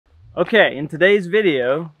Okay, in today's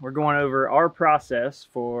video, we're going over our process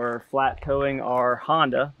for flat towing our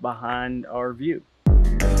Honda behind our View.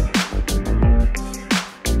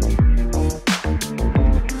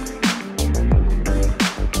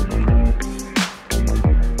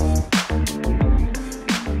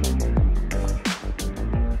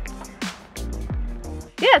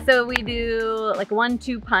 Yeah, so we do like a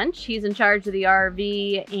 1-2 punch. He's in charge of the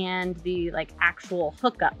RV and the actual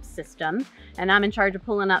hookup system. And I'm in charge of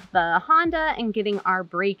pulling up the Honda and getting our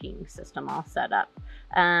braking system all set up.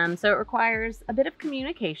 So it requires a bit of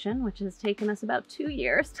communication, which has taken us about 2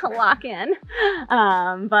 years to lock in.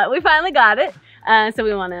 But we finally got it. So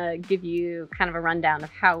we want to give you kind of a rundown of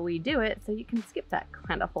how we do it so you can skip that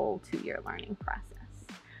kind of whole 2-year learning process.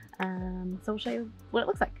 So we'll show you what it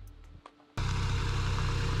looks like.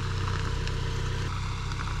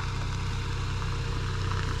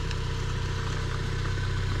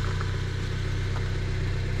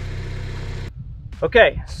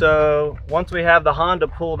 Okay, so once we have the Honda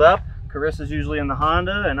pulled up, Carissa's usually in the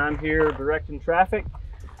Honda and I'm here directing traffic.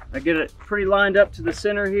 I get it pretty lined up to the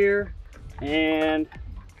center here, and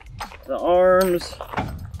the arms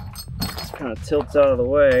just kind of tilts out of the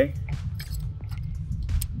way.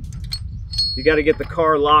 You got to get the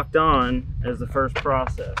car locked on as the first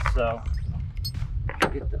process. So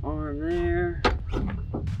get the arm there,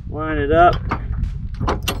 line it up,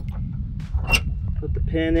 put the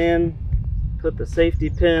pin in, put the safety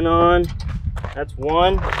pin on. That's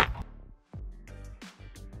one.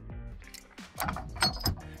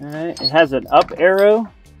 All right, it has an up arrow,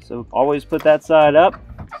 so always put that side up.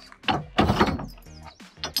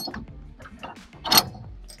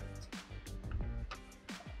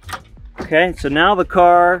 Okay, so now the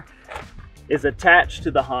car is attached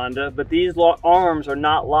to the Honda, but these arms are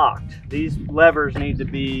not locked. These levers need to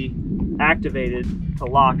be activated to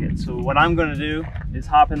lock it. So what I'm going to do is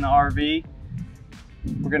hop in the RV.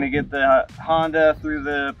 We're going to get the Honda through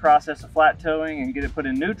the process of flat towing and get it put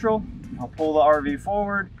in neutral. I'll pull the RV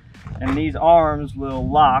forward and these arms will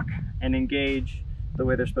lock and engage the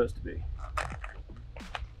way they're supposed to be.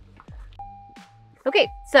 Okay,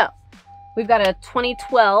 so we've got a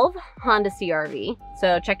 2012 Honda CR-V.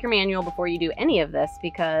 So check your manual before you do any of this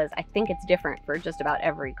because I think it's different for just about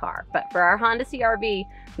every car. But for our Honda CR-V,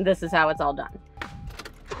 this is how it's all done.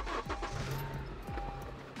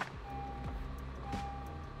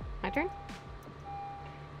 My turn?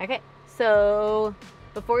 Okay, so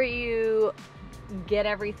before you get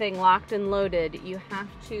everything locked and loaded, you have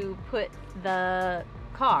to put the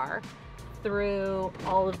car through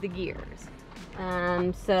all of the gears.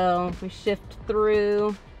 So we shift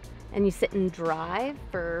through and you sit and drive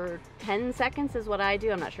for 10 seconds is what I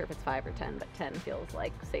do. I'm not sure if it's 5 or 10, but 10 feels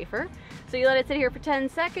like safer. So you let it sit here for 10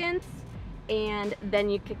 seconds and then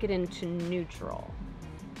you kick it into neutral.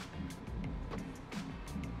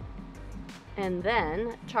 And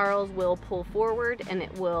then Charles will pull forward and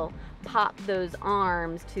it will pop those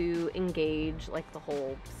arms to engage like the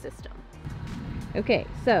whole system. Okay,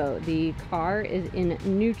 so the car is in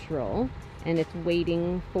neutral and it's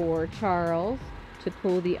waiting for Charles to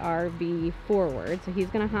pull the RV forward. So he's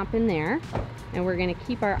gonna hop in there and we're gonna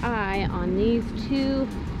keep our eye on these two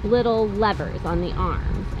little levers on the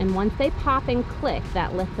arms. And once they pop and click,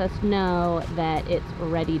 that lets us know that it's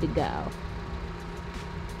ready to go.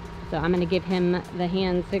 So I'm going to give him the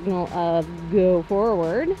hand signal of go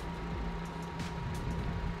forward.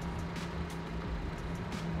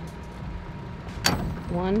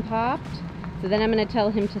 One popped. So then I'm going to tell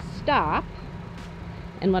him to stop.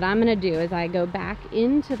 And what I'm going to do is I go back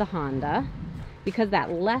into the Honda. Because that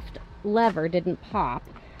left lever didn't pop,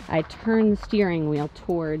 I turn the steering wheel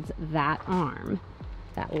towards that arm.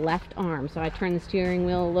 That left arm. So I turn the steering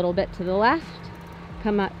wheel a little bit to the left.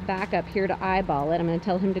 Come up, back up here to eyeball it. I'm going to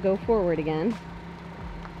tell him to go forward again.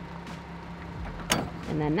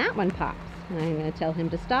 And then that one pops. And I'm going to tell him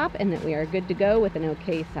to stop and that we are good to go with an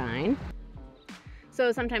okay sign.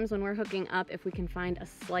 So sometimes when we're hooking up, if we can find a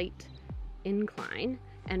slight incline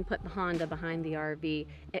and put the Honda behind the RV,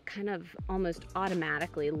 it kind of almost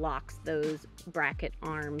automatically locks those bracket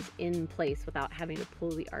arms in place without having to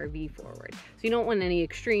pull the RV forward. So you don't want any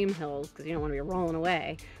extreme hills because you don't want to be rolling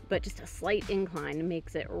away, but just a slight incline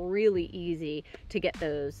makes it really easy to get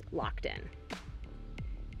those locked in.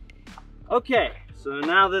 Okay, so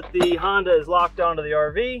now that the Honda is locked onto the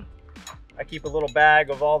RV, I keep a little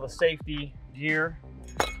bag of all the safety gear.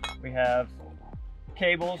 We have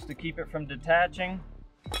cables to keep it from detaching.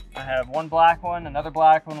 I have one black one, another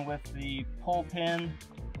black one with the pull pin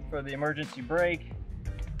for the emergency brake,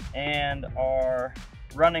 and our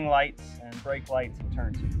running lights and brake lights and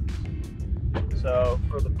turn signals. So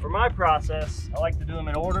for my process, I like to do them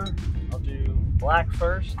in order. I'll do black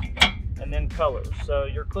first and then colors. So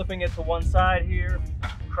you're clipping it to one side here,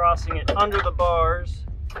 crossing it under the bars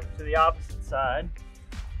to the opposite side.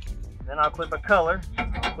 Then I'll clip a color.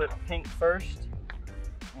 I'll clip pink first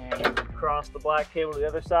and cross the black cable to the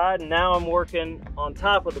other side. And now I'm working on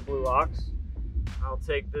top of the BlueOx. I'll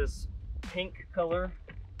take this pink color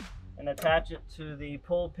and attach it to the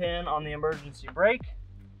pull pin on the emergency brake.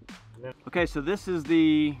 Okay, so this is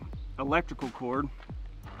the electrical cord,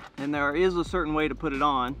 and there is a certain way to put it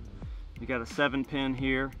on. You got a 7-pin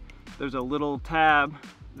here. There's a little tab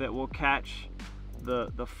that will catch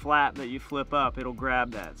the flap that you flip up. It'll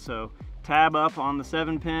grab that. So tab up on the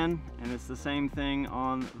 7-pin, and it's the same thing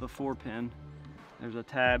on the 4-pin. There's a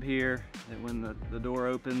tab here that when the door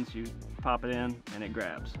opens, you pop it in and it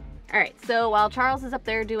grabs. All right, so while Charles is up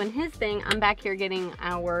there doing his thing, I'm back here getting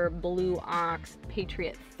our BlueOx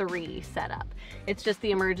Patriot 3 set up. It's just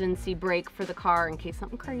the emergency brake for the car in case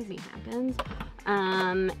something crazy happens.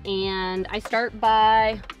 And I start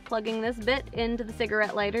by plugging this bit into the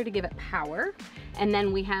cigarette lighter to give it power. And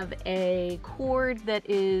then we have a cord that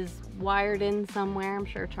is wired in somewhere. I'm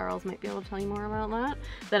sure Charles might be able to tell you more about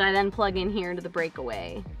that I then plug in here to the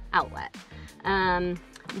breakaway outlet.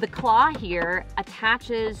 The claw here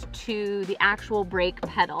attaches to the actual brake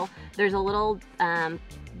pedal. There's a little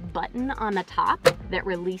button on the top that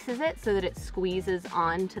releases it so that it squeezes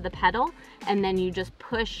onto the pedal, and then you just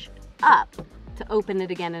push up to open it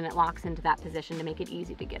again and it locks into that position to make it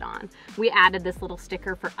easy to get on. We added this little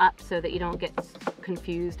sticker for up so that you don't get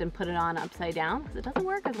confused and put it on upside down, because it doesn't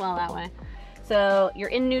work as well that way. So you're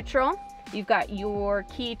in neutral. You've got your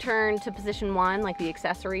key turned to position 1, like the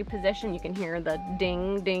accessory position. You can hear the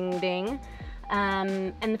ding, ding, ding.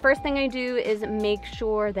 And the first thing I do is make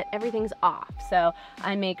sure that everything's off. So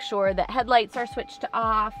I make sure that headlights are switched to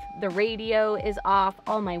off, the radio is off,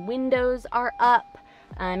 all my windows are up.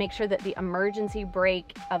 I make sure that the emergency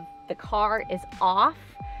brake of the car is off.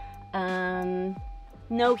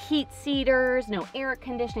 No heat seaters, no air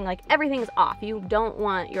conditioning, like everything's off. You don't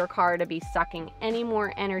want your car to be sucking any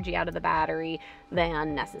more energy out of the battery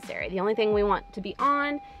than necessary. The only thing we want to be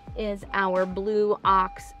on is our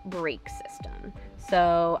BlueOx brake system.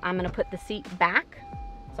 So I'm gonna put the seat back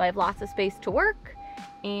so I have lots of space to work,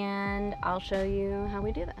 and I'll show you how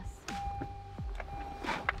we do this.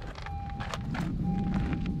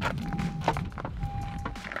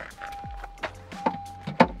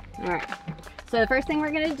 All right. So the first thing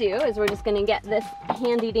we're gonna do is we're just gonna get this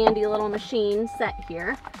handy dandy little machine set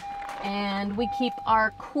here, and we keep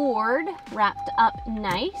our cord wrapped up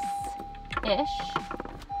nice-ish.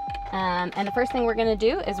 And the first thing we're gonna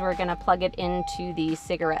do is we're gonna plug it into the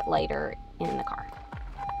cigarette lighter in the car.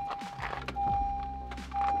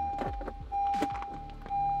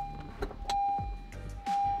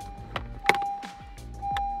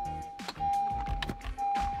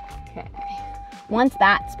 Okay. Once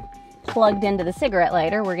that's plugged into the cigarette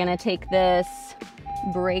lighter, we're gonna take this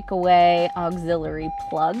breakaway auxiliary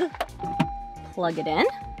plug it in,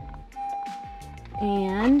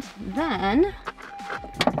 and then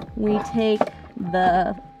we take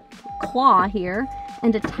the claw here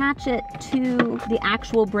and attach it to the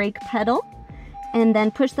actual brake pedal, and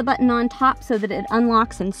then push the button on top so that it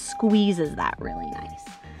unlocks and squeezes that really nice.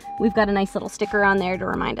 We've got a nice little sticker on there to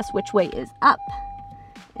remind us which way is up,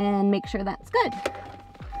 and make sure that's good.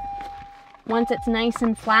 Once it's nice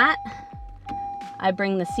and flat, I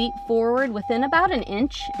bring the seat forward within about an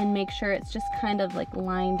inch and make sure it's just kind of like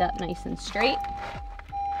lined up nice and straight.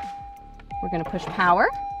 We're gonna push power.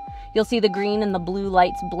 You'll see the green and the blue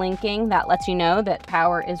lights blinking. That lets you know that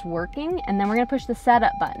power is working. And then we're gonna push the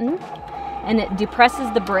setup button, and it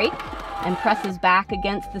depresses the brake and presses back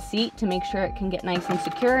against the seat to make sure it can get nice and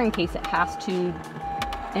secure in case it has to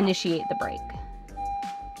initiate the brake.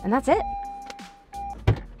 And that's it.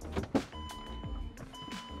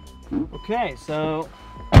 Okay, so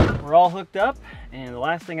we're all hooked up, and the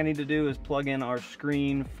last thing I need to do is plug in our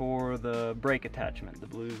screen for the brake attachment, the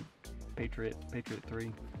blue Patriot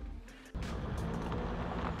 3.